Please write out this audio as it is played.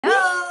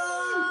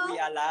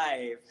are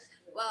live.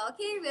 Well,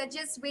 okay, we're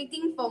just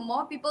waiting for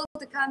more people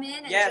to come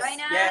in and join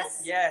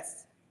us.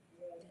 Yes.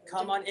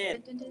 Come on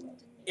in.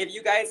 If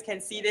you guys can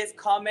see this,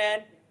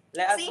 comment.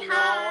 Let us know.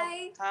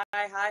 Hi.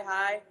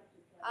 Hi.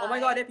 Oh my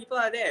God, there people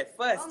are there.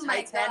 First,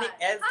 Titania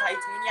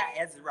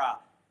Ezra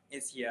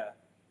is here.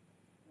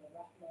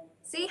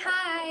 Say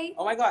hi.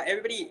 Oh my God,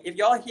 everybody, if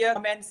y'all here,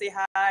 comment, say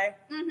hi.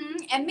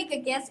 And make a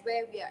guess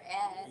where we are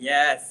at.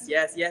 Yes,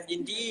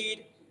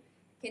 indeed.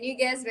 Can you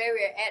guess where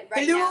we're at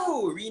right now?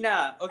 Hello,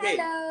 Rina. Okay.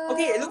 Hello.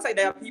 Okay, it looks like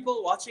there are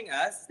people watching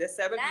us. There's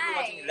 7 people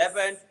watching,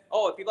 11.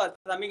 Oh, people are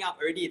thumbing up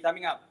already.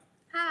 Thumbing up.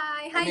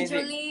 Hi, Amazing.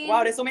 Jolene.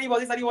 Wow, there's so many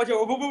bodies suddenly watching.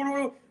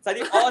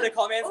 Suddenly all the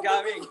comments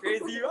coming.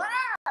 Crazy.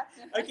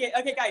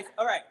 Okay, guys.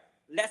 All right,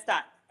 let's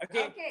start.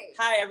 Okay.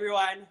 Hi,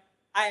 everyone.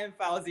 I am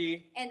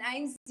Fauzi. And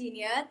I'm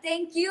Xenia.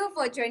 Thank you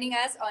for joining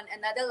us on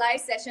another live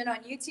session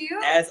on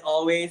YouTube. As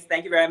always,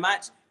 thank you very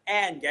much.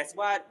 And guess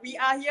what? We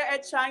are here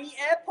at Changi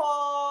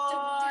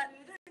Airport.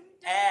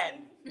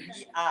 And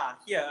we are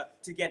here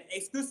to get an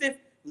exclusive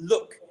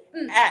look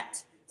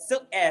at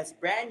SILKAIR'S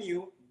brand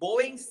new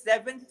Boeing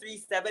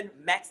 737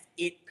 MAX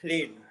 8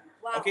 plane.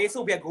 Wow. Okay,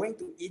 so we are going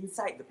to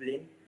inside the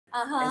plane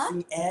and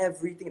seeing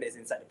everything that's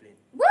inside the plane.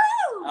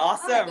 Woo!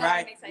 Awesome, God,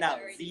 right? Now,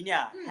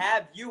 Xenia,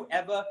 have you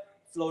ever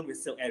flown with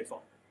SILKAIR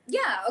before?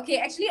 Yeah, okay.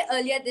 Actually,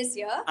 earlier this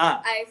year,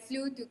 I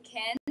flew to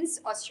Cairns,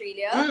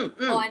 Australia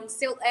on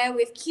SILKAIR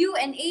with Q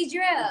and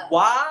Adria.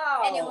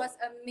 Wow! And it was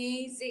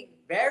amazing.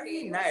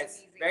 Very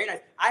nice. Very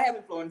nice. I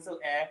haven't flown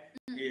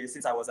SILKAIR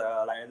since I was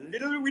a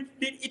little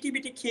itty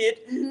bitty kid.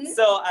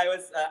 So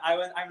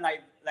I'm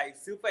like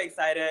super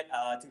excited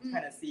to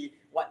kind of see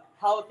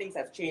how things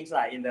have changed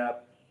in the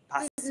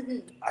past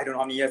I don't know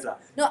how many years .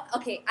 No,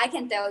 okay, I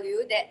can tell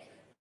you that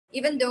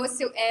even though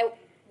SILKAIR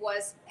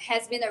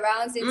has been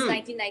around since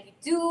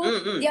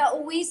 1992, they are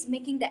always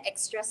making the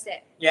extra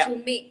step to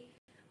make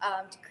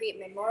to create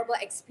memorable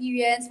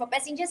experience for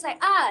passengers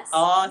like us.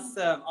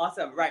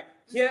 Awesome. Right.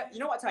 Here, you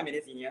know what time it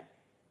is, Xenia?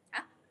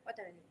 What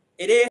time is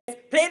it? It is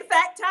plane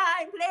fact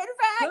time!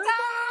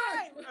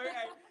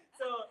 Alright.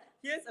 So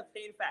here's a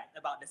plane fact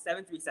about the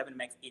 737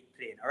 MAX 8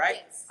 plane,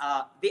 alright? Yes.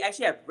 They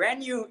actually have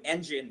brand new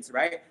engines,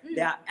 right?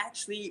 They are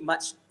actually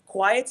much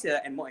quieter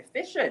and more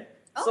efficient.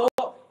 So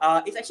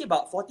it's actually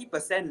about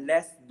 40%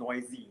 less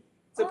noisy.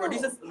 So it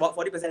produces about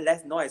 40%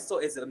 less noise. So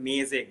it's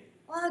amazing.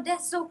 Wow,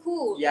 that's so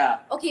cool. Yeah.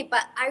 Okay,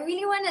 but I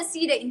really want to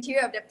see the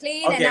interior of the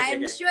plane, and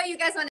I'm sure you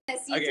guys want to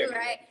see too,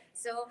 right?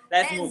 So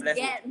let's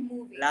get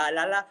moving.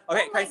 Okay,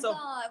 oh my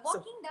God,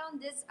 walking down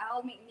this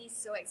aisle makes me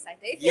so excited.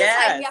 It feels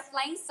like we are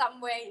flying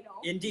somewhere,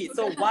 Indeed.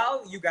 So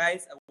while you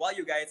guys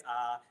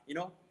are,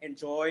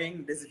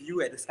 enjoying this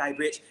view at the Sky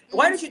Bridge,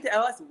 why don't you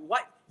tell us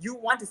what you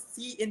want to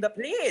see in the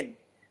plane?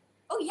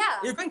 Oh yeah.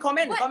 You can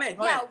comment.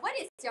 Yeah, what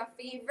is your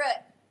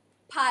favorite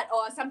part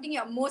or something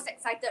you're most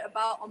excited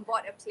about on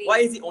board a plane? Why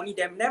is it only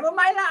them? Never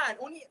mind lah.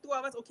 Only 2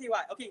 of us. Okay,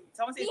 what? Okay,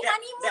 someone say we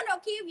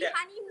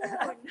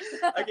honeymoon.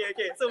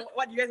 Okay. So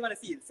what do you guys want to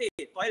see? Say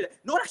it. Toilet.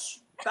 No rush.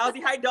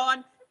 Fauzi, hi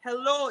Dawn.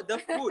 Hello, the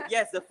food.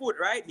 Yes, the food,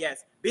 right?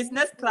 Yes.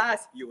 Business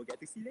class. You will get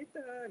to see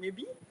later.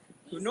 Maybe.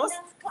 Who knows?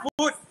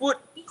 Food.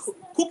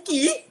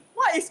 Cookie.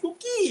 What is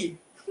cookie?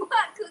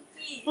 What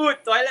cookie? Food,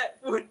 toilet,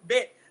 food,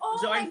 bed.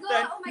 Jonathan.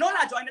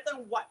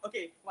 Jonathan, what?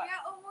 Okay, what? We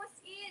are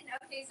almost in.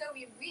 Okay, so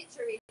we've reached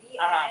already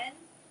and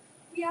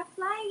we are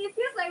flying. It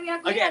feels like we are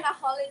going on a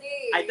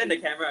holiday. I turn the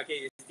camera,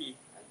 okay, you see.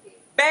 Okay.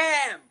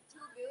 Bam! 2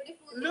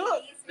 beautiful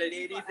Look, ladies. The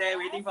ladies there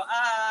waiting for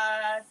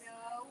us.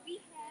 So we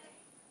have...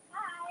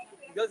 Hi.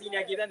 Go,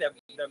 Xenia, give them the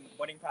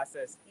boarding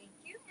passes. Thank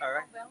you.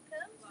 Alright. Welcome.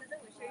 Susan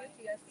will show you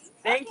to your seats.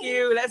 Thank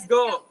you. Let's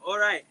go.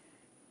 Alright.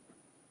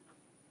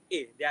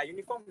 Hey, their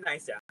uniform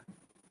nice, yeah.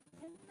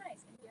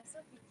 Nice. And you're so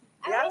pretty.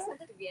 I always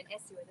wanted to be an air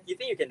stewardess. You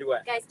think you can do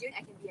what? Guys, do you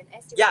think I can be an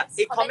air stewardess?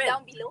 Yeah, comment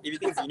down below. If you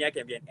think Xenia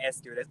can be an air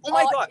stewardess. Oh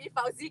my God! If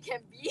Fauzi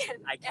can be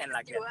an air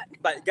steward.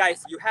 But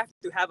guys, you have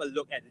to have a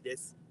look at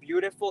this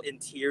beautiful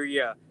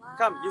interior. Wow.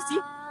 Come, you see?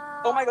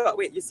 Oh my God,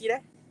 wait, you see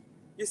that?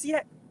 You see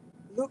that?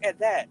 Look at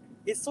that.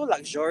 It's so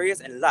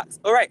luxurious and luxe.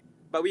 Alright,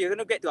 but we're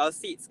gonna get to our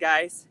seats,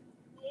 guys.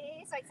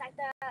 Yay, so excited.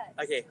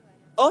 Okay.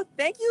 Oh,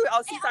 thank you.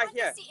 Our seats are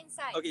here. Sit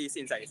inside. Okay, you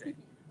sit inside.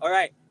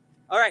 Alright.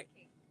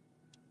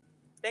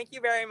 Thank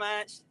you very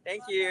much.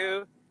 Thank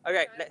you.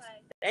 Alright,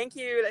 thank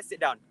you. Let's sit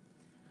down.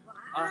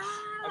 Wow.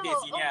 Okay,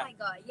 Xenia. Oh my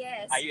God,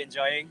 yes. Are you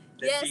enjoying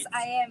the seats?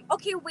 I am.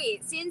 Okay,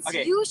 wait. Since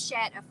you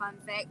shared a fun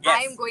fact,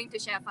 I am going to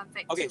share a fun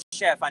fact too. Okay,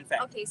 share a fun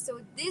fact. Okay, so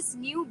this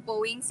new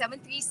Boeing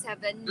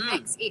 737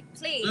 MAX 8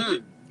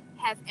 plane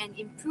have an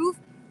improved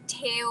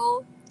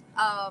tail...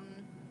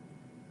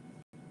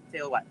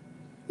 Tail what?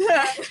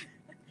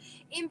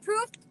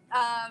 improved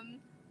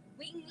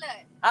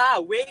winglet.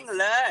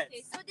 Winglet.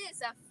 Okay, so this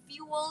is a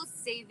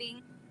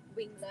fuel-saving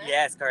winglet.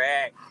 Yes,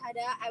 correct.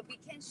 We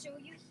can show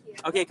you here.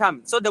 Okay,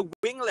 come. So the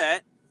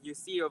winglet you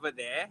see over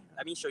there.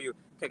 Let me show you.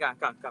 Okay,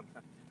 come.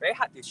 Very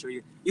hard to show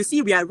you. You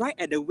see, we are right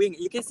at the wing.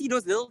 You can see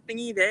those little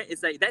thingy there.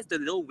 It's like that's the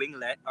little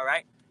winglet. All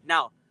right.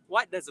 Now,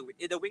 what does the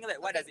winglet?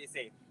 What does it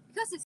say?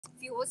 Because it's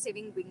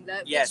fuel-saving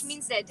winglet, Yes. which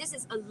means that this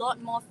is a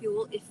lot more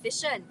fuel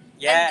efficient.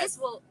 Yes. And this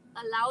will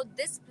allow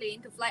this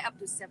plane to fly up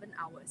to 7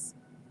 hours.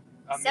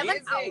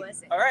 Amazing. 7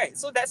 hours. All right,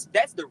 so that's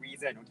the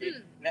reason.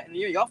 Okay,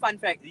 your fun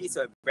fact leads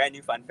to a brand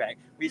new fun fact,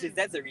 which is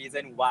that's the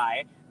reason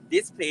why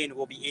this plane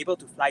will be able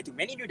to fly to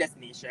many new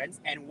destinations,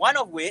 and one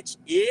of which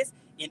is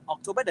in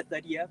October the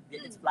 30th.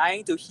 It's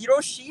flying to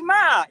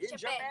Hiroshima in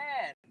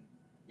Japan.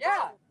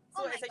 Yeah.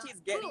 So essentially,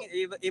 it's getting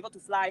able to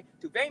fly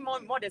to very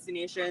more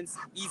destinations,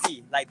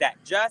 easy like that,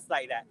 just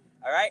like that.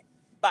 All right,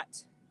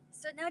 but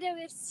so now that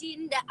we've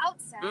seen the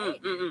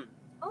outside,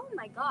 oh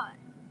my god,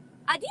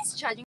 are these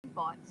charging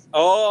ports?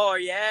 Oh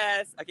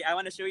yes. Okay, I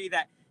want to show you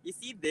that. You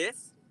see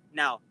this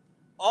now?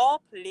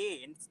 All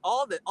planes,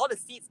 all the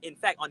seats, in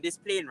fact, on this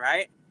plane,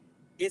 right,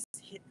 is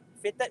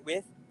fitted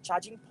with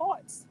charging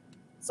ports.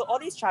 So all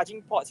these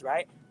charging ports,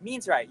 right,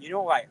 means, right, you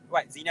know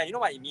what, Xenia, you know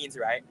what it means,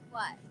 right?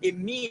 What? It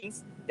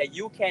means that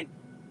you can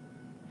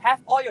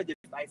have all your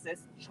devices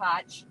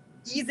charged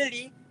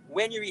easily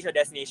when you reach your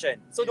destination.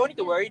 So don't need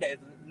to worry that there's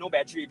no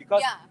battery,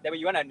 because then when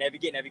you want to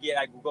navigate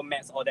like Google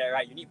Maps, all that,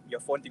 right, you need your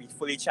phone to be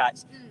fully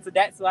charged. So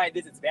that's why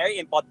this is very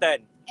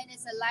important. And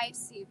it's a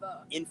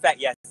lifesaver. In fact,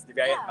 yes,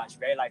 very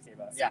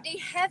lifesaver. So they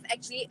have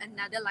actually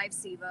another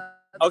lifesaver.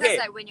 Because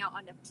like when you're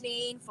on the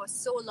plane for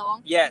so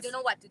long, you don't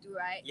know what to do,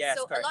 right? Yes,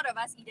 so correct. A lot of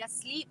us either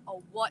sleep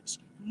or watch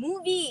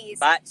movies.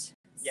 But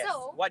yes,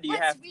 so what do you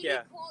have really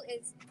here? Cool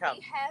is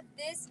they have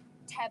this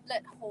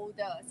tablet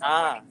holder. So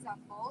for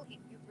example, if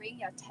you bring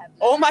your tablet.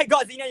 Oh my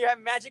god, Xenia, you have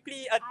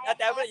magically a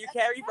tablet you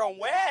carry from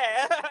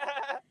where?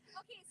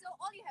 Okay, so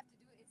all you have to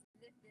do is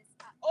lift this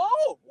up.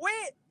 Oh,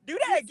 wait! Do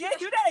that again!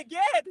 Do that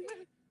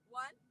again!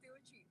 1, 2,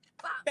 3.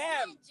 Bam!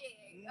 Bam!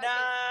 Magic. Nice!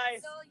 Okay,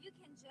 so you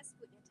can just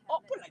put your tablet. Oh,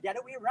 put like the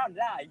other way around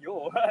lah,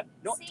 yo.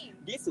 No, Same.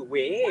 this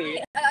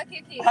way.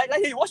 Okay.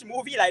 Like you watch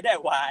movie like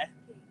that, what?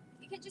 Okay.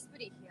 You can just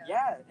put it here.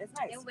 Yeah, that's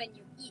nice. Then when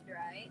you eat,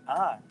 right?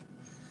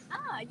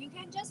 You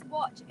can just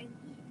watch and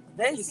eat.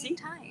 Then you see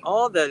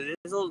all the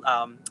little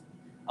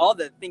all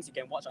the things you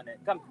can watch on it.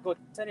 Come, go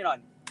turn it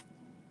on.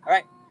 All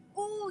right.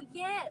 Oh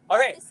yeah. All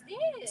right. What is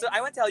this? So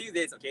I want to tell you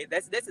this. Okay,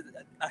 this is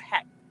a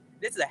hack.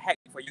 This is a hack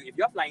for you. If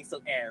you're flying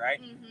SilkAir,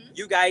 right?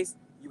 You guys,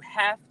 you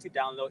have to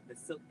download the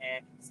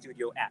SilkAir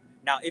Studio app.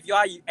 Now, if you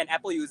are an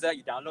Apple user,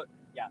 you download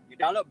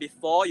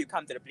before you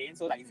come to the plane.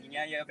 So like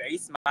Xenia here, very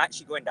smart.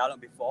 She go and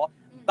download before.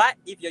 But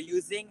if you're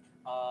using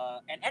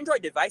an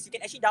Android device, you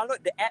can actually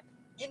download the app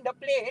in the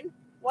plane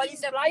while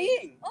it's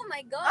flying. Oh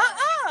my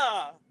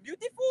god.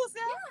 Beautiful, sir.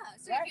 Yeah.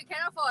 So if you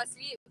cannot fall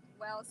asleep,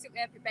 well,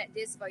 SilkAir prepared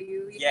this for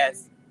you. You can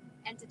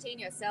entertain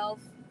yourself.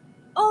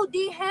 Oh,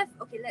 they have.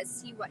 Okay, let's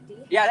see what they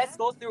have. Yeah, let's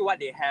go through what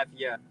they have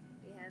here.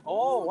 They have movies.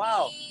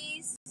 Wow.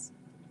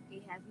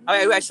 They have.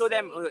 I show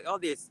them all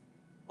this.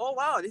 Oh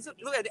wow!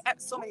 Look at the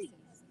app. So many.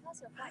 How's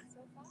your flight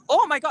so far?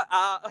 Oh my god!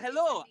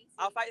 Hello.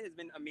 Our flight has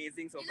been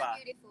amazing so far.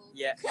 You look beautiful.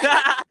 Yeah.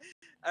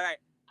 All right.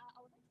 I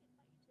would like to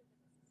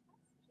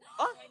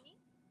invite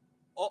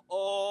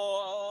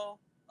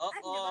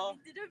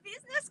you to the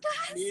business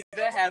class. I've never been to the business class.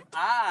 Neither have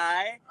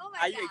I. Oh my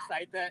Are you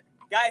excited?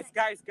 Guys.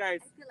 I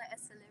feel like a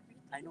celebrity.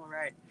 I know,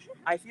 right?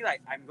 I feel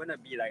like I'm gonna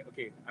be like,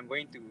 okay, I'm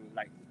going to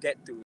like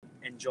get to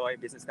enjoy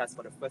business class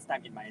for the first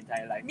time in my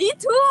entire life. Me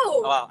too.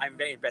 Oh, wow, I'm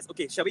very impressed.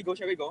 Okay, shall we go?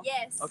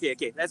 Yes. Okay,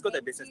 let's go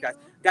to business class.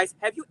 Guys,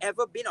 have you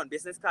ever been on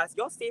business class?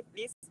 You're safe,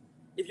 please.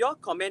 If you all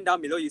comment down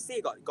below, you say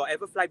you got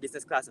ever fly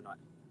business class or not?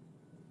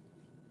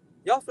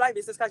 You all fly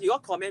business class? You all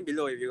comment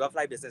below if you got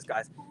fly business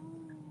class.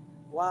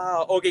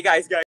 Wow. Okay,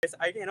 guys,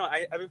 I cannot.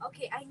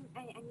 Okay, I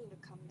need to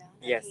calm down.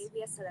 Yes. Okay,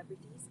 we are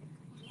celebrities.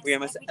 We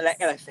must like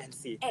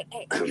fancy.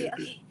 Okay.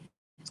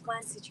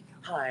 1, 2, 3.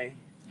 Hi.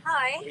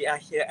 Hi. We are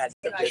here at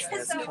the Thank you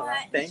business so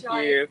class. much.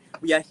 Thank you.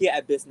 We are here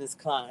at business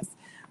class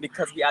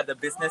because we are the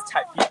business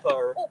type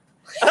people. Oh.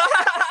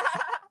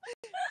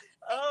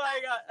 Oh my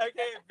god.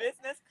 Okay,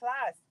 business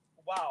class.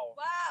 Wow.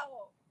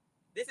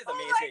 This is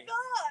amazing.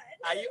 Oh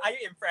my god. Are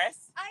you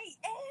impressed? I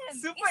am.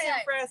 Super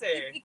impressed.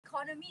 If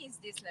economy is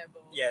this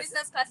level, yes.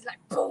 Business class is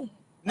like boom.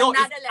 No,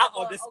 another it's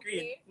level, out of the screen.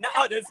 okay? Not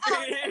out of the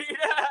screen.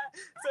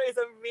 So it's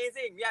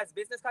amazing. Yes,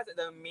 business class is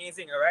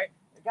amazing, alright?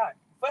 God,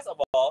 first of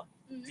all,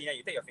 Xenia,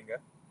 you take your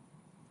finger.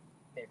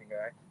 Take your finger,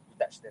 right? You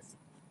touch this.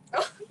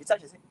 You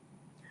touch this.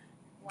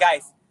 Wow.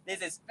 Guys,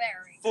 this is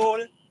very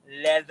full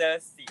leather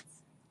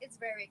seats. It's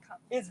very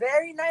comfortable. It's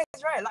very nice,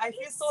 right? Like, I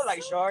feel so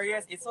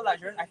luxurious. It's so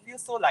luxurious. I feel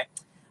so like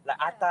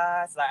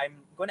atas. Like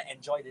I'm gonna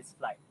enjoy this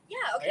flight.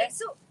 Yeah. Okay.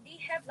 So they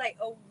have like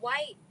a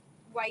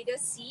wider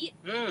seat,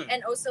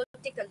 and also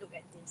take a look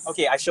at this.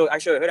 Okay, I show you.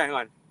 Hold on, hang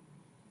on.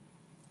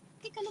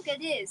 Take a look at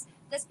this.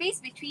 The space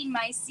between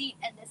my seat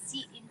and the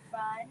seat in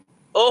front.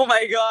 Oh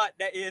my god,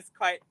 that is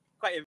quite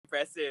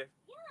impressive.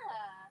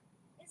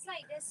 Yeah. It's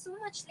like there's so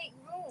much leg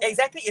room.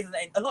 Exactly, it's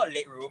like a lot of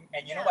leg room,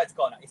 and you know what it's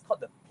called? It's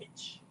called the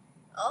pitch.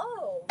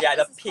 Oh. Yeah,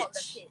 the pitch.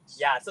 pitch.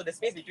 Yeah, so the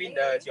space between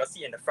your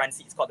seat and the front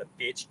seat is called the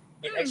pitch.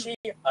 It's actually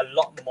a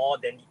lot more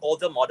than the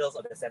older models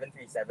of the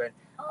 737,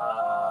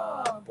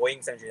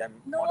 Boeing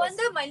 737 No models.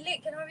 wonder my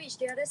leg cannot reach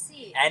the other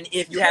seat. And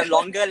if you have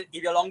longer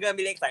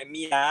legs like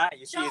me,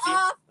 you see,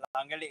 off.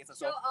 longer legs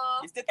also. Show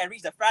off. You still can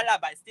reach the front,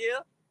 but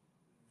still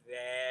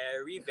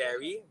very,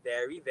 very,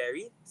 very,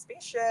 very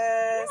spacious.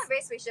 Yeah,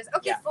 very spacious.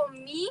 Okay, Yeah. for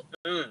me,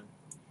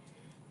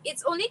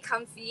 it's only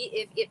comfy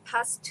if it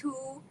passes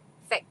two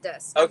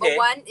factors. Okay. Number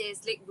one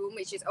is leg room,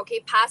 which is okay,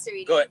 pass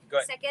already. Good.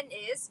 Second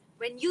is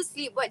when you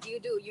sleep, what do?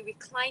 You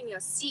recline your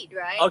seat,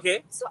 right?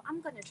 Okay. So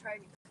I'm gonna try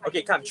recline.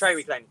 Okay, come, try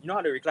recline. You know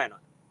how to recline or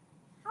not?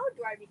 How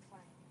do I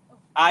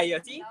recline? You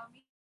see?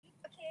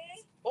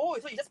 Okay. Oh,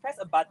 so you just press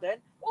a button.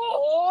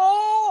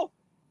 Oh!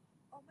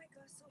 Oh my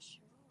god, so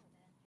sure.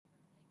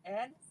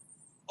 And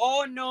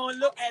oh no,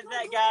 look at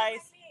that, guys.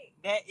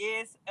 There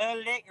is a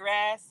leg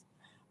rest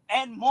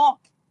and more.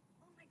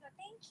 Oh my god,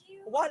 thank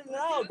you.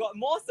 Wow, got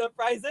more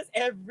surprises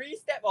every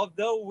step of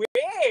the way. Oh,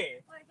 I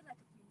feel like a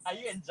princess. Are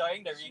you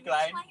enjoying the She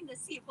recline? reclined the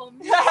seat for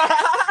me.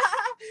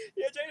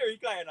 You're enjoying the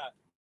recline or not?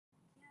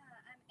 Yeah,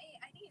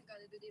 I think you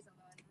gotta do this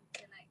alone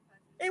tonight.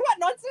 Hey, what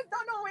nonsense?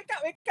 No, wake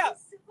up.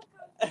 It's super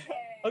comfy.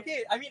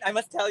 Okay, I mean, I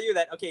must tell you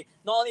that, okay,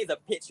 not only is the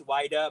pitch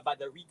wider, but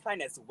the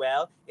recline as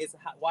well is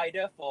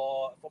wider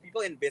for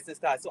people in business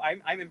class. So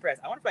I'm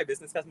impressed. I want to fly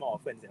business class more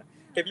often. Yeah.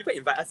 Can people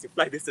invite us to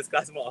fly business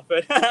class more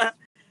often?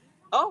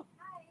 Oh.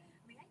 Hi,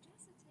 may I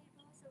dress the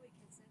table so we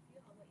can serve you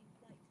our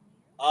inflight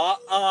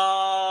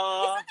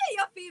meal? Isn't that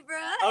your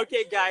favorite?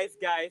 Okay, guys.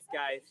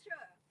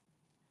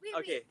 Sure.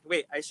 Okay,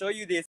 wait, I show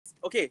you this.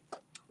 Okay,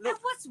 look. I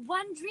was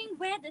wondering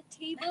where the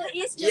table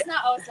is just now.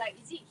 I was like,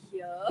 is it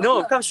here?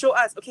 No, come show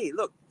us. Okay,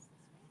 look.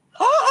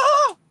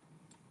 Allow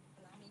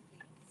me,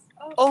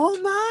 please. Oh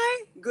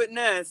my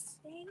goodness.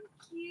 Thank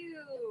you.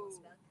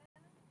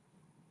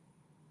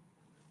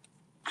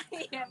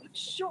 I am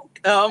shocked.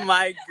 Oh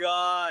my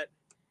god.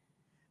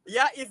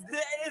 Yeah, it's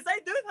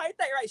like doing high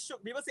tech, right?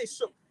 Shook. People say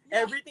shook. Yeah,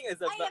 Everything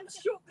is I am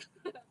shocked.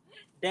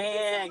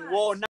 Dang. so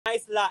Whoa,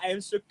 nice lah.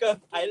 I'm shook.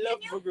 I love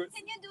Can Bugoots.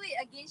 you do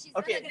it again? She's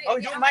Okay. gonna do it Oh,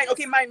 again. you I mine. wanna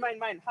Okay,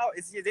 mine. How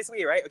is it this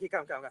way, right? Okay,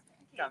 come. Okay,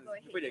 Come. go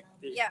ahead. Put it.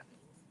 Yeah.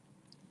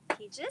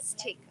 Okay, just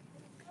take.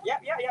 Yeah.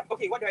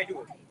 Okay, what do I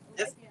do?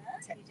 Just you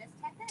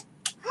just tap it.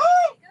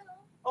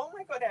 Oh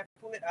my god, I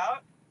pull it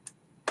out.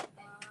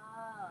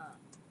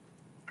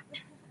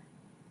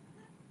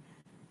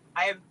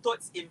 I am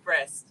totes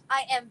impressed.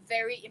 I am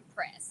very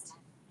impressed.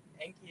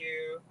 Thank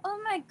you. Oh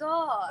my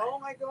god. Oh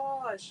my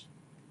gosh.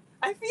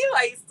 I feel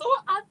like so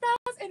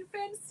atas and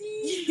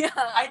fancy. Yeah.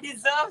 I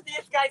deserve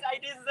this, guys. I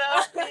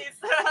deserve this.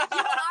 You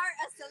are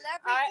a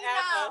celebrity I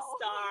am now. a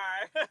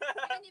star.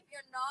 Even if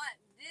you're not,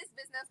 this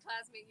business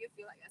class makes you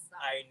feel like a star.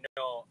 I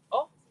know.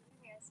 Oh.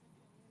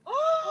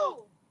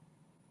 Oh.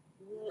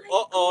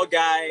 Oh,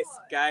 guys.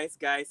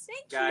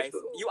 Thank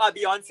you. You are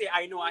Beyonce.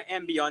 I know I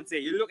am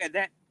Beyonce. You look at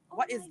that.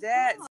 What is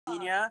that, God.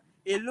 Xenia?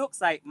 It looks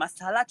like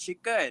masala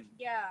chicken.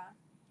 Yeah.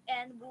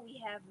 And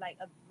we have like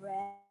a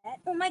bread.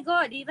 Oh my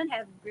god, they even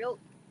have grilled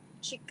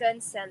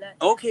chicken salad.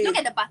 Okay. Look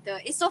at the butter.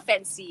 It's so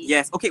fancy.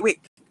 Yes. Okay, wait.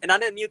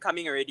 Another meal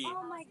coming already.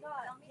 Oh my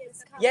god.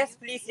 It's coming.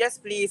 Yes,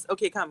 please.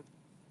 Okay, come.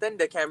 Turn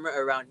the camera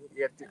around.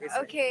 You have to.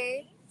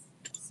 Okay.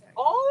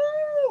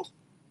 Oh!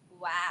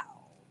 Wow.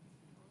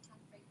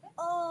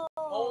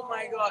 Oh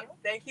my god.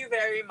 Thank you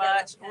very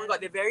much. Oh my god,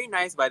 they're very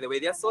nice, by the way.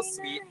 They're so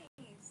sweet.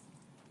 Nice.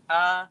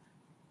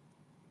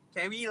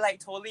 Can we like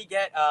totally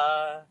get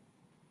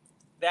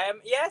them?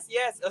 Yes.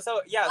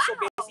 So yeah, so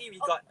Wow. basically we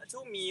got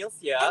 2 meals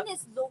here. And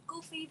it's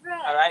local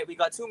favorite. Alright, we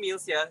got 2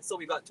 meals here. So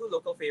we got 2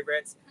 local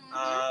favorites.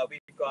 Mhm.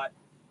 We've got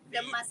The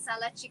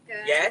masala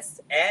chicken. yes,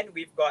 and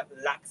we've got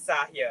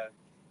laksa here.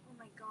 Oh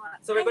my god.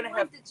 So we're I gonna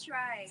want to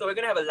try. So we're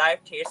gonna have a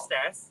live taste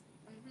test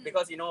Mhm.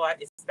 because you know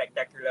what? It's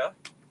spectacular.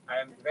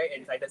 I'm very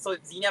excited. So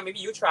Xenia, maybe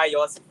you try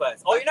yours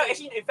first. Or you know,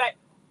 actually, in fact,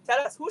 tell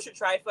us who should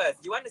try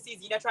first. You want to see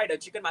Xenia try the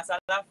chicken masala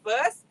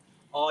first,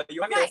 or you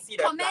want me to see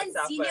the comment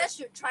laksa Xenia first?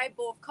 should try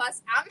both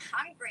cause I'm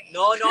hungry.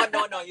 No.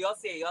 You'll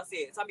say.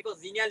 Some people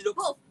Xenia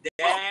looks Both.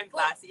 damn Both.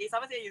 classy.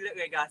 Someone say you look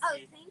very Oh,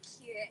 classy. thank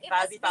you. It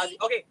Fauzi. must be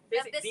Okay, the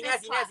Xenia,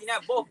 business Xenia,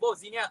 both.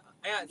 Xenia.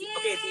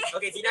 Yay.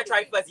 Okay, Xenia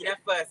try first. Xenia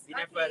first.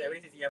 Okay.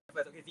 Everybody say Xenia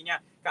first. Okay,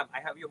 Xenia, come.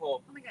 I help you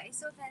hold. Oh my god, it's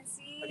so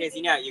fancy. Okay, They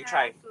Xenia, even you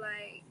try. have,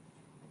 like,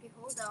 okay,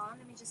 hold on.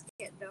 Let me just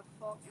get the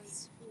fork and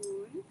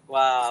spoon.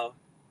 Wow,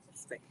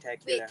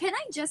 spectacular. Wait, can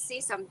I just say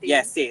something?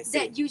 Yes, say.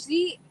 That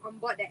usually on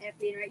board the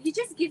airplane, right? You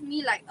just give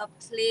me like a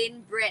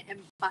plain bread and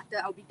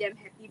butter. I'll be damn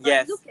happy. But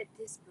Yes. look at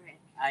this bread.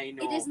 I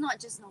know. It is not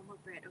just normal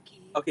bread,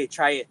 okay? Okay,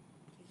 try it.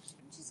 Okay,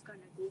 I'm just gonna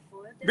go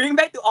for it. Bring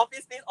back to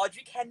office space,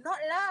 Audrey. Cannot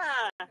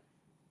lah.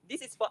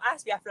 This is for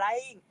us. We are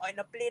flying on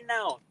a plane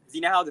now.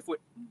 Xenia, how's the food?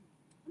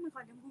 Oh my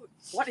god, damn good.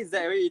 What is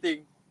that? What are you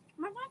eating?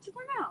 Oh my god,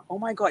 chicken now. Oh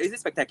my god, is it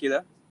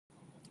spectacular?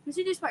 You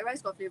see this white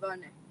rice got flavor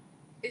on it.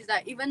 It's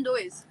like, even though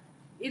it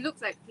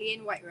looks like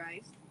plain white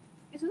rice,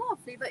 it's a lot of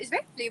flavor. It's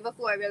very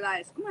flavorful, I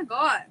realize. Oh my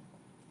god.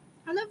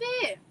 I love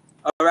it.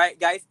 Alright,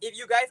 guys. If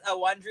you guys are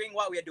wondering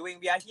what we are doing,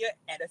 we are here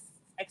at an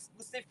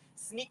exclusive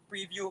sneak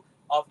preview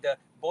of the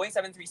Boeing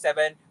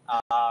 737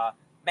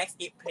 MAX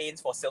 8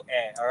 planes for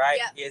SilkAir. Alright?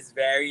 Yep. It's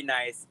very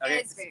nice. Okay.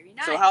 It's very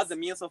nice. So how's the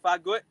meal so far?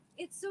 Good?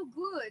 It's so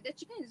good. The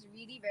chicken is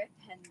really very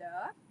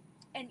tender.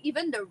 And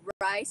even the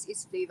rice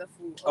is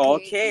flavorful.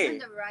 Okay. Even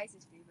the rice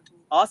is flavorful.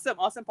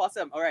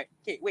 Awesome. Alright.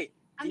 Okay, wait.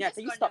 I'm Xenia, just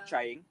can you stop gonna-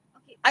 trying?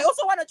 Okay, I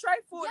also want to try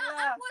food. Yeah,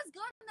 I was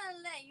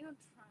gonna let you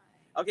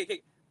try. Okay,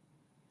 okay.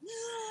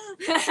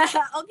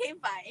 Okay,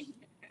 fine.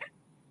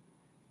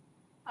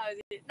 How is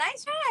it?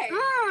 Nice, right?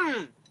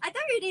 I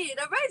thought you did.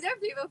 The rice is very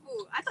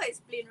flavorful. I thought it's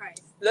plain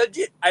rice.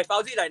 Legit, I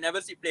found it like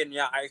never see plain.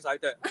 Yeah, I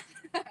excited.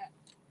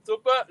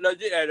 Super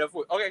legit at the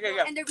food. Okay, okay,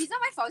 okay. And the reason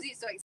why Fauzi is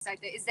so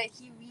excited is that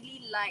he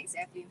really likes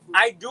airplane food.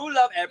 I do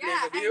love airplane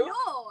food. Yeah,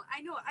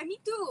 I know. Me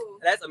too.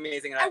 That's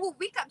amazing, right? I will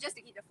wake up just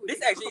to eat the food. This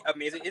is actually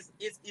amazing.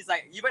 It's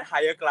like even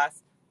higher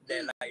class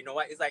than like, you know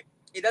what? It's like,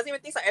 it doesn't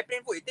even taste like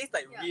airplane food. It tastes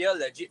like real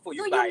legit food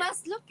you buy. You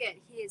must look at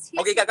his.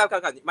 Okay, come.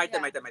 My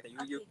turn.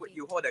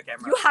 You hold the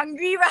camera. You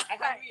hungry, right? I'm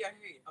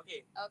hungry.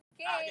 Okay.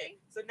 Okay.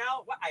 So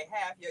now what I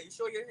have here, you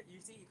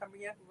see, you come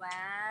here.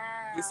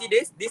 Wow. You see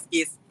this? This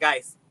is,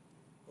 guys,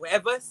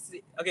 ever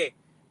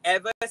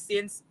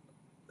since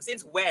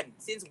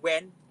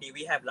when did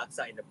we have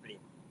laksa in the plane?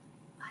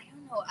 I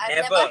don't know.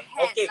 I've never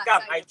had okay, laksa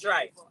come, in I the try.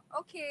 plane before.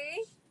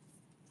 Okay.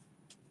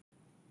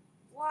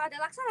 Wow, the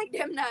laksa like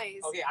damn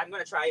nice. Okay, I'm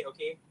gonna try it,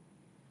 okay?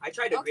 I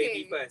try the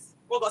gravy first.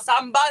 Oh, got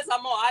sambal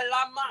some more.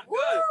 Alamak,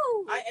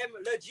 girl. I am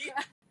legit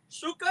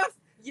shook up.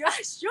 You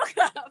are shook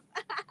up.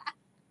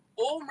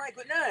 Oh my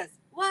goodness.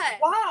 What?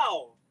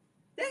 Wow.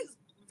 That's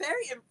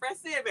very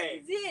impressive, eh?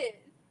 Is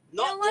it?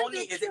 Not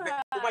only is it,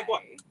 oh my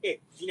god. Hey,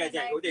 Xenia,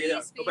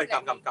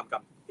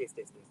 come.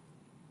 Taste.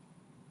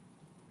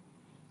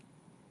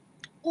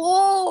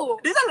 Oh!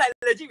 This is like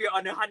legit, we're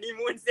on a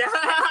honeymoon.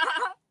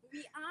 We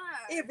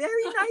are. Hey,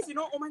 very nice, you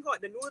know. Oh my god,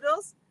 the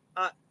noodles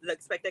are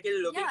like spectacular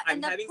looking. Yeah,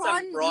 I'm having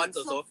some prawns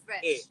also. So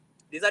fresh. Hey,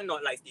 these are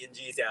not like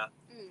stingy, yeah.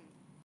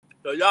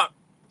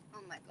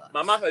 Oh my god.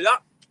 Mama,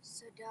 sedap.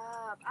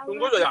 Sedap. I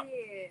Tunggu love sedap.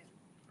 it.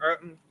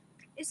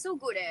 It's so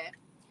good, eh.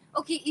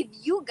 Okay, if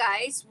you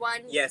guys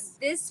want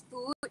this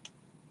food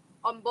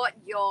on board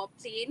your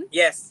plane,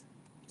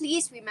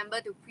 please remember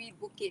to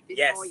pre-book it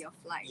before your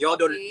flight. You all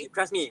don't,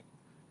 trust me,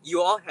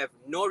 you all have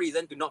no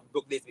reason to not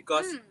book this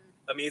because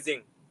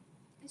amazing.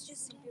 It's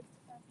just so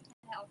beautiful.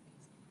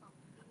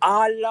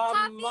 Alamak.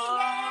 Coffee,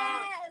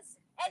 yes!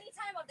 Any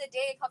time of the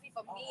day, coffee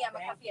for me. I'm a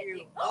coffee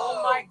addict.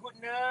 Oh my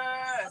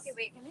goodness. Okay,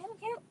 wait. Can I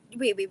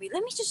wait.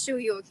 Let me just show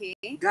you, okay?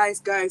 Guys.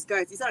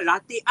 These are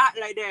latte art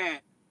like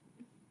that.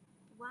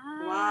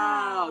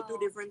 Wow. 2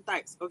 different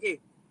types. Okay.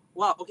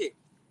 Wow, okay.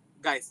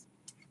 Guys,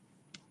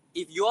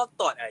 if you all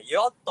thought, right?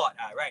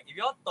 If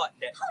you all thought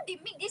that... How they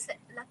make this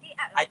latte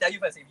art? I tell you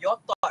first, if you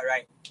all thought,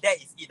 right, that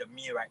is the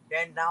meal, right?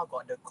 Then now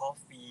got the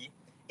coffee.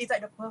 It's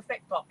like the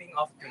perfect topping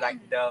of to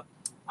like the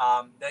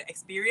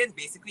experience,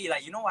 basically,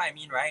 like, you know what I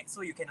mean, right?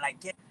 So you can like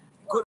get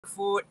good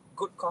food,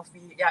 good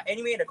coffee. Yeah,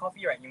 anyway, the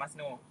coffee, right, you must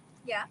know.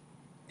 Yeah.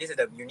 This is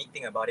the unique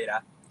thing about it,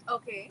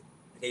 Okay.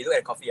 Okay, look at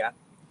the coffee,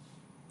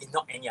 It's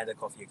not any other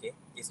coffee, okay?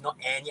 It's not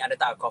any other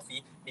type of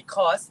coffee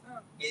because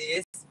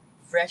it is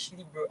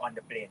freshly brewed on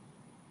the plane.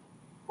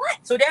 What?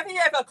 So definitely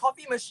have a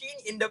coffee machine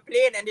in the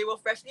plane and they will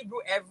freshly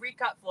brew every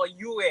cup for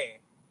you,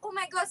 Oh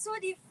my god, so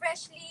they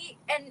freshly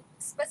and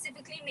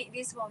specifically made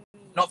this for me.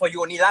 Not for you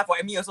only lah, for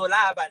me also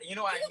lah, but you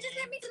know what I mean. You just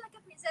let me do like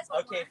a princess for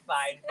Okay,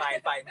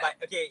 once. fine. But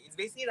okay, it's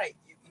basically like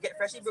you get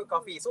freshly brewed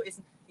coffee. So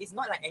it's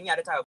not like any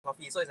other type of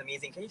coffee. So it's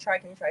amazing. Can you try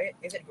it?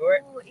 Is it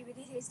good? Oh, it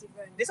really tastes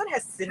different. This one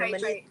has cinnamon.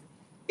 Try.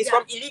 It's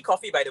from Illy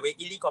Coffee, by the way.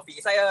 Illy Coffee.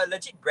 It's like a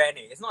legit brand.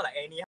 It's not like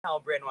anyhow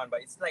brand one,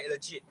 but it's like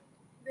legit.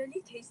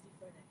 Really tastes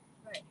different.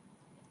 Right.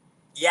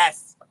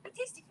 Yes. It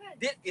tastes different.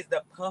 This is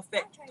the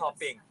perfect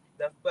topping.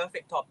 The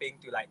perfect topping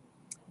to like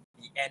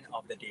the end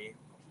of the day.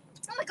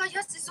 Oh my god,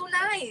 yours is so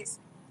nice.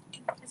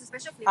 It's a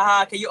special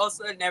flavor. Can you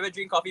also never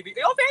drink coffee?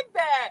 You're very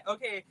bad.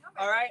 Okay.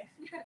 Alright.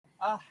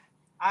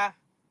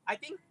 I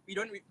think we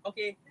don't.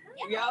 Okay.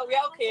 We are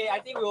okay. I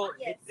think we'll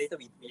later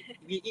we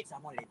eat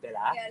some more later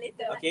lah. Yeah,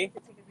 later. Okay.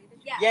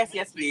 Yeah.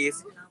 Yes,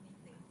 please.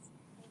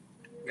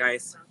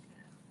 Guys,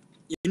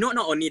 you know,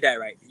 not only that,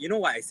 right? You know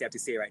what I have to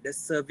say, right? The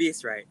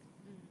service, right,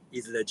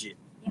 is legit.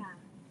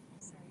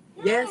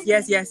 Yeah.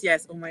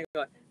 Yes. Oh my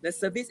god, the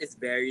service is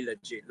very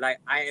legit. Like,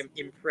 I am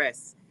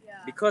impressed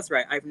because,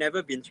 right, I've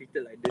never been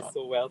treated like this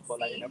so well for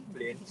like in a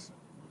plane.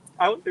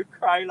 I want to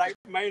cry. Like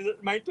my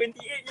 28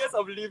 years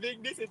of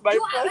living, this is my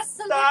first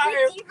time.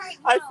 Right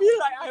now. I feel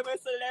like I'm a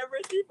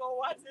celebrity for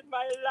once in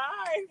my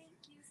life.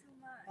 Thank you so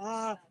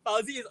much.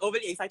 Fauzi is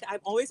overly excited.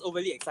 I'm always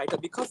overly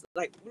excited because,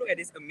 like, look at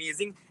this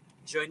amazing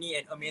journey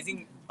and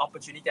amazing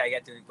opportunity I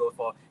get to go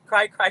for.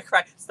 Cry.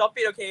 Stop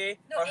it, okay?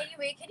 No,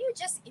 anyway, can you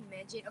just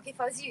imagine? Okay,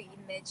 Fauzi, you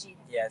imagine.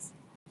 Yes.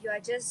 You are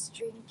just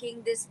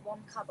drinking this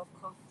warm cup of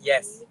coffee.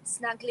 Yes.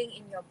 Snuggling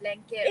in your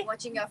blanket,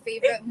 watching your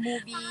favorite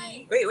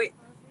movie. Wait.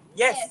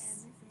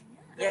 Yes.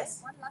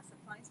 One last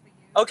surprise for you.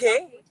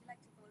 Okay. Would you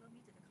like to follow me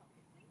to the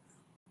cockpit, please?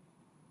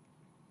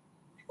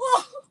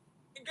 Whoa!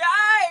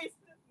 Guys!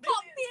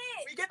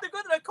 Cockpit! We get to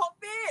go to the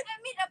cockpit!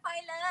 And meet the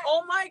pilot!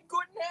 Oh my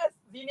goodness!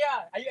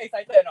 Xenia, are you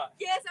excited or not?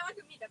 Yes, I want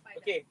to meet the pilot.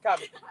 Okay, come.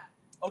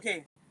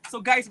 Okay,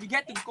 so guys, we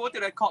get to go to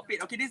the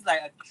cockpit. Okay, this is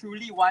like a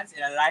truly once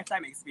in a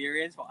lifetime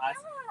experience for us.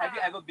 Yeah. Have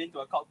you ever been to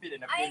a cockpit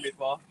in a plane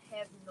before?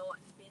 I have not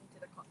been to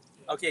the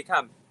cockpit. Okay,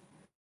 come.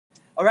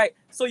 All right,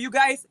 so you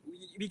guys,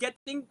 we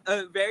getting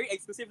a very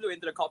exclusive look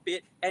into the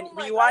cockpit, and Oh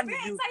my we God, want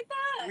very you,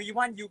 excited. we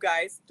want you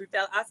guys to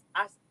tell us.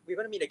 We're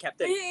gonna meet the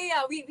captain.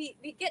 Yeah.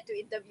 We get to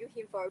interview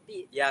him for a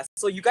bit. Yeah,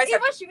 so you guys Hey,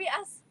 have. what should we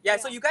ask? Yeah,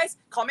 so you guys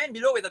comment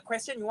below with a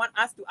question you want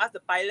us to ask the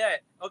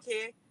pilot.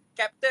 Okay,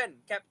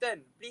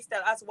 captain, please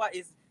tell us what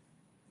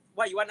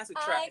you want us to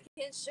try. I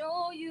can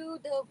show you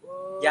the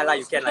world. Yeah,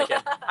 you can.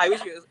 I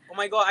wish you. Oh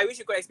my God, I wish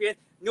you could experience.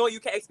 No, you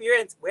can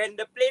experience when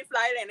the plane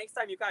fly. And next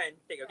time you come and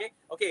take.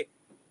 Okay.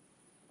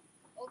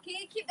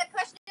 Okay, keep the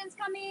questions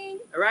coming.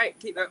 All right.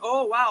 Keep.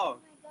 Oh wow. Oh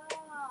my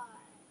God.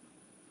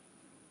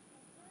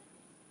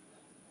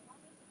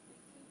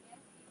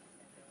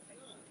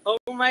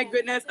 Oh my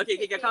goodness.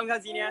 Okay, come,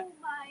 Xenia. Oh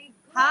my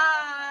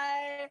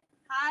God.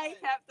 Hi,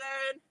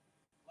 Captain.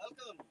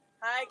 Welcome.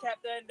 Hi,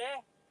 Captain. There.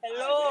 Hi,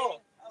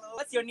 Hello. hello.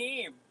 What's your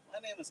name? My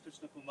name is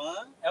Krishna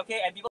Kumar. Okay,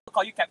 and people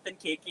call you Captain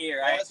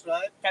KK, right? That's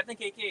right. Captain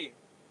KK.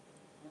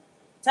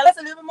 Tell us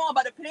a little bit more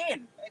about the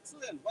plane.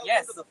 Excellent. Welcome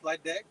Yes. to the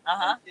flight deck.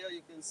 Uh-huh. Here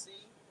you can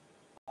see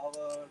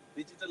our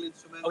digital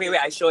instrument. Okay, wait,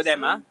 I show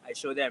them, I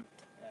show them.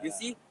 Yeah. You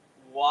see?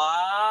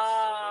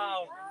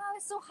 Wow. Wow,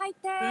 it's so high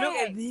tech. Look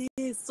at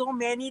this, so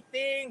many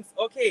things.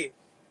 Okay,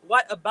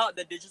 what about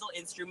the digital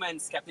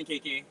instruments, Captain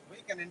KK? We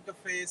can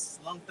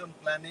interface long-term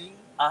planning,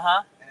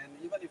 Uh-huh. and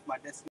even if my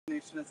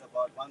destination is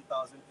about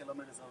 1,000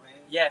 kilometers away,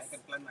 Yes. I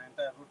can plan my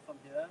entire route from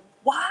here.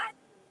 What?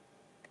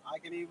 I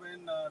can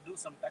even do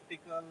some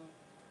tactical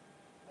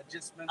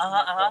adjustments Uh-huh,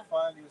 in my uh-huh.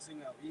 profile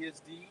using a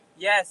VSD,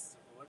 Yes.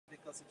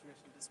 vertical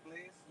situation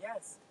displays.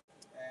 Yes.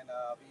 And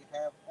we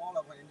have all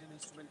of our engine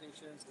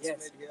instrumentations Yes.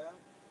 displayed here.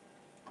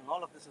 And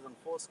all of this is on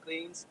 4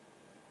 screens.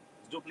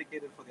 It's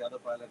duplicated for the other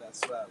pilot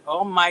as well.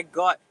 Oh my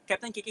God.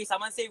 Captain KK,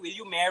 someone say, will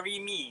you marry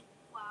me?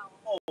 Wow.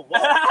 Oh,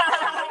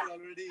 wow.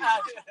 Already.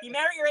 He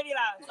married already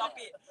lah. Stop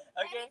it.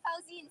 Okay. Any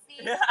Fauzi and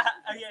Xenia?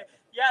 Okay.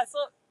 Yeah, so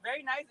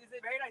very nice. Is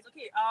it very nice?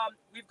 Okay,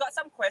 we've got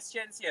some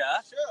questions here.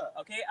 Sure.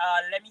 Okay,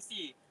 let me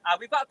see.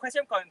 We've got a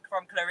question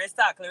from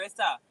Clarissa.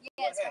 Clarissa. Yes,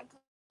 Go ahead. from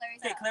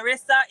Clarissa. Okay,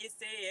 Clarissa is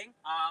saying,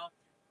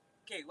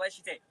 okay, what did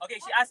she say? Okay,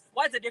 she asked,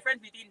 what's the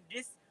difference between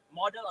this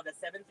model of the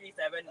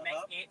 737 MAX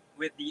 8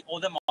 with the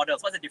older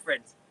models? What's the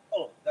difference?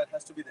 Oh, that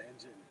has to be the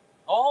engine.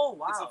 Oh,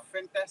 It's a wow.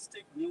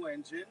 fantastic new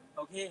engine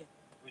Okay.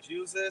 which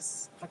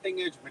uses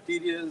cutting-edge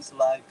materials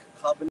like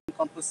carbon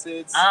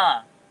composites,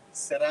 Ah,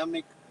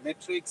 ceramic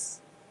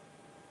matrix,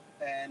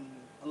 and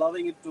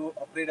allowing it to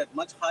operate at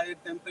much higher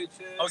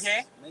temperatures,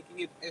 Okay. making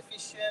it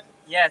efficient,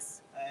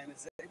 yes. and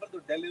it's able to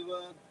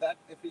deliver that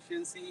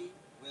efficiency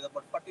with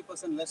about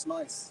 40% less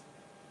noise.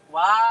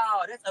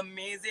 Wow, that's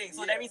amazing.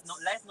 So that means Yes.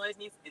 less noise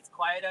means it's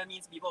quieter,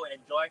 means people will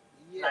enjoy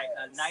like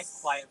a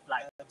nice quiet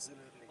flight.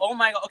 Absolutely. Oh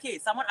my God. Okay,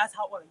 someone asked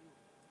how old are you?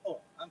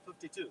 Oh, I'm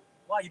 52.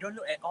 Wow, you don't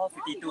look at all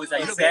 52s. look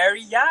You the look same.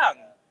 very young.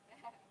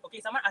 Okay,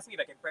 someone asked me if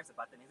I can press a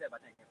button. Is there a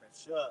button I can press?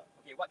 Sure.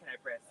 Okay, what can I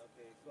press?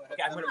 Okay, go ahead.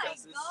 Okay, I'm Oh gonna my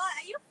press this. God,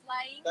 are you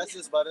flying? Press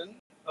this button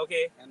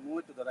Okay, and move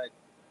it to the right.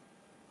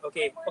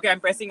 okay, I'm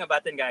pressing a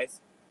button, guys.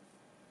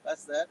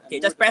 Press that. And Okay,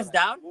 move just it to the press right.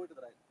 down. Move it to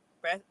the right.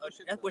 Press. Oh, Push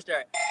it just to push the the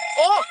right.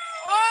 Oh!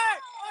 Oh!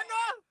 Oh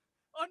no!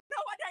 Oh no!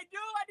 What did I do?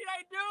 What did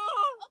I do?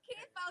 Okay,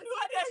 Fauzi,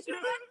 What did I you do?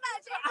 shouldn't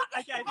touch it.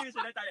 Okay, I think you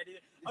should have done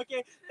it.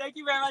 Okay, thank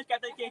you very much,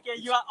 Captain KK.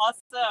 You are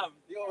awesome.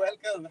 You're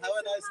welcome. Have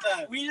a nice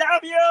time. We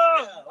love you.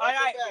 welcome All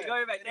right, back. we're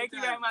going back. Thank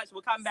you very Anytime. much.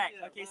 We'll come back. See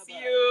ya. Okay, see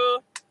Bye-bye.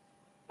 you.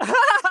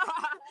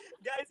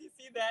 Guys, you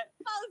see that?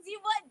 Fauzi,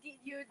 what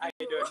did you do? I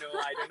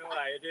don't know what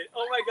I did.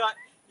 Oh my God,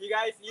 you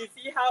guys, you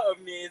see how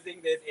amazing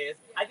this is.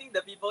 I think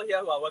the people here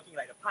who are working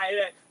like the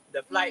pilot,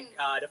 the flight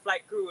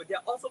crew,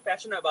 they're also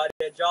passionate about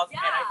their jobs, and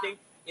I Yeah. think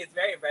it's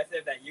very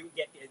impressive that you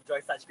get to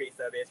enjoy such great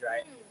service,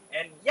 right? Mm.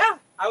 And yeah,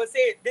 I would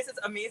say this is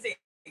amazing.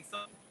 So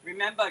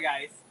remember,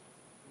 guys,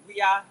 we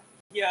are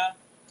here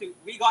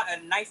we got a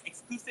nice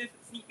exclusive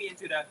sneak peek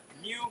into the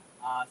new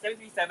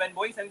 737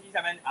 Boeing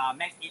 737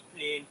 MAX 8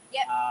 plane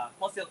Yep.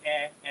 for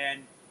SilkAir,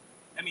 and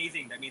the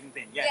amazing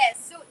plane. Yes. Yes,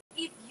 so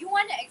if you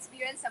want to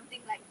experience something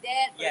like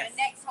that for Yes. your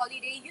next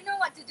holiday, you know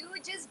what to do.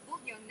 Just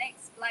book your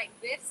next flight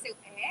with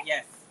SilkAir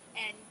Yes.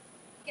 and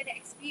get the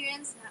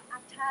experience the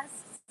atas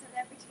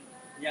celebrity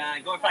life. Yeah,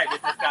 go and fly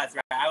business class,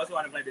 right? I also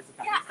want to fly business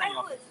class. Yeah, Next time I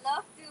you're- would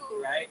love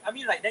to. Right? I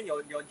mean, like, then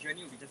your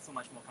journey will be just so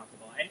much more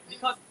comfortable. And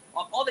because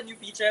of all the new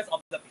features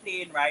of the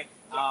plane, right?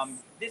 Yes.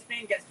 This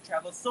plane gets to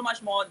travel so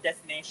much more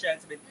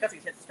destinations because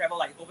it gets to travel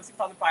like over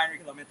 6,500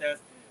 kilometers.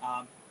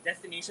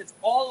 Destinations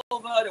all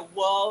over the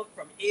world,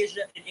 from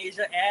Asia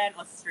and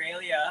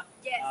Australia.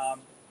 Yes.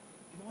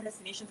 More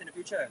destinations in the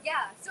future.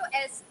 Yeah, so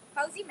as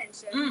Fauzi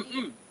mentioned,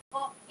 Mm.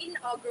 the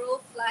inaugural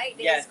flight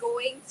that Yes. is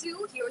going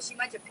to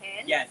Hiroshima,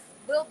 Japan Yes.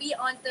 will be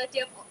on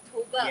 30th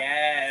October.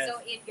 Yes. So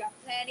if you're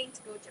planning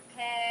to go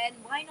Japan,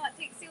 why not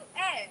take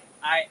SilkAir?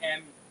 I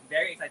am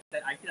very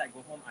excited. I feel like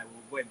go home, I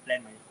will go and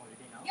plan my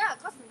holiday now. Yeah,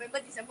 because November,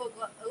 December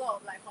got a lot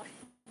of like holidays.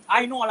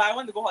 I know, like, I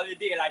want to go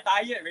holiday, like,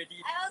 tired already.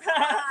 I also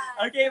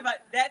want. Okay,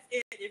 but that's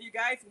it. If you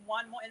guys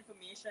want more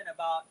information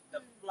about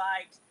the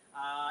flight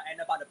and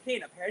about the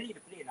plane, apparently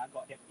the plane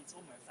got its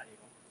own website, you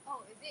know.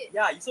 Oh, is it?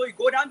 Yeah, so you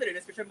go down to the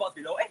description box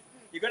below.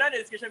 You go down to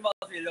the description box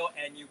below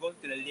and you go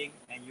to the link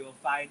and you'll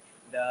find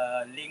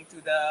the link to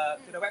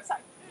the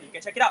website. You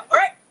can check it out. All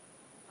right.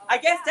 I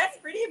guess that's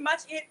pretty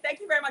much it. Thank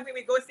you very much.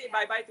 We go say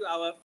bye-bye to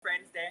our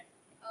friends there.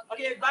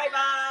 Okay,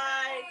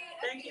 bye-bye.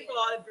 Thank you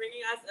for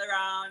bringing us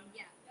around.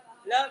 Yeah.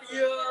 Love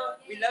you.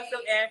 We love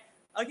SILKAIR.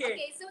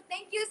 Okay, so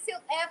thank you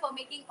SILKAIR for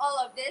making all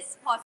of this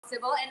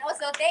possible, and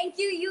also thank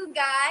you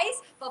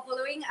guys for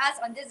following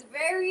us on this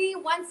very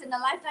once in a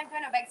lifetime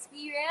kind of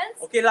experience.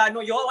 Okay lah,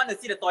 no, you all want to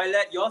see the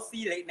toilet. You all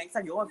see like, next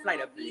time you all fly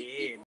the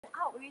plane.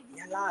 Out already.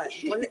 Yeah lah,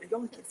 toilet you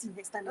all can see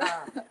next time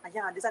lah.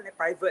 Yeah, this one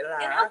private lah.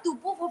 And how to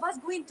both of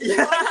us go into the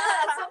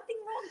toilet? Something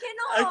wrong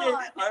cannot. Okay,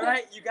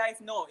 alright, you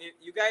guys know. If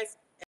you guys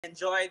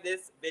enjoy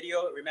this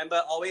video, remember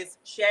always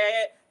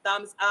share it,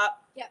 thumbs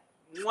up. Yep.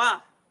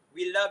 Mwah!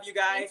 We love you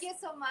guys. Thank you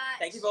so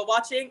much. Thank you for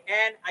watching,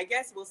 and I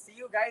guess we'll see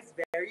you guys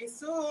very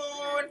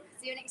soon.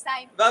 See you next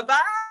time. Bye-bye.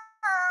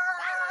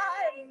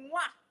 Bye.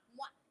 Mwah.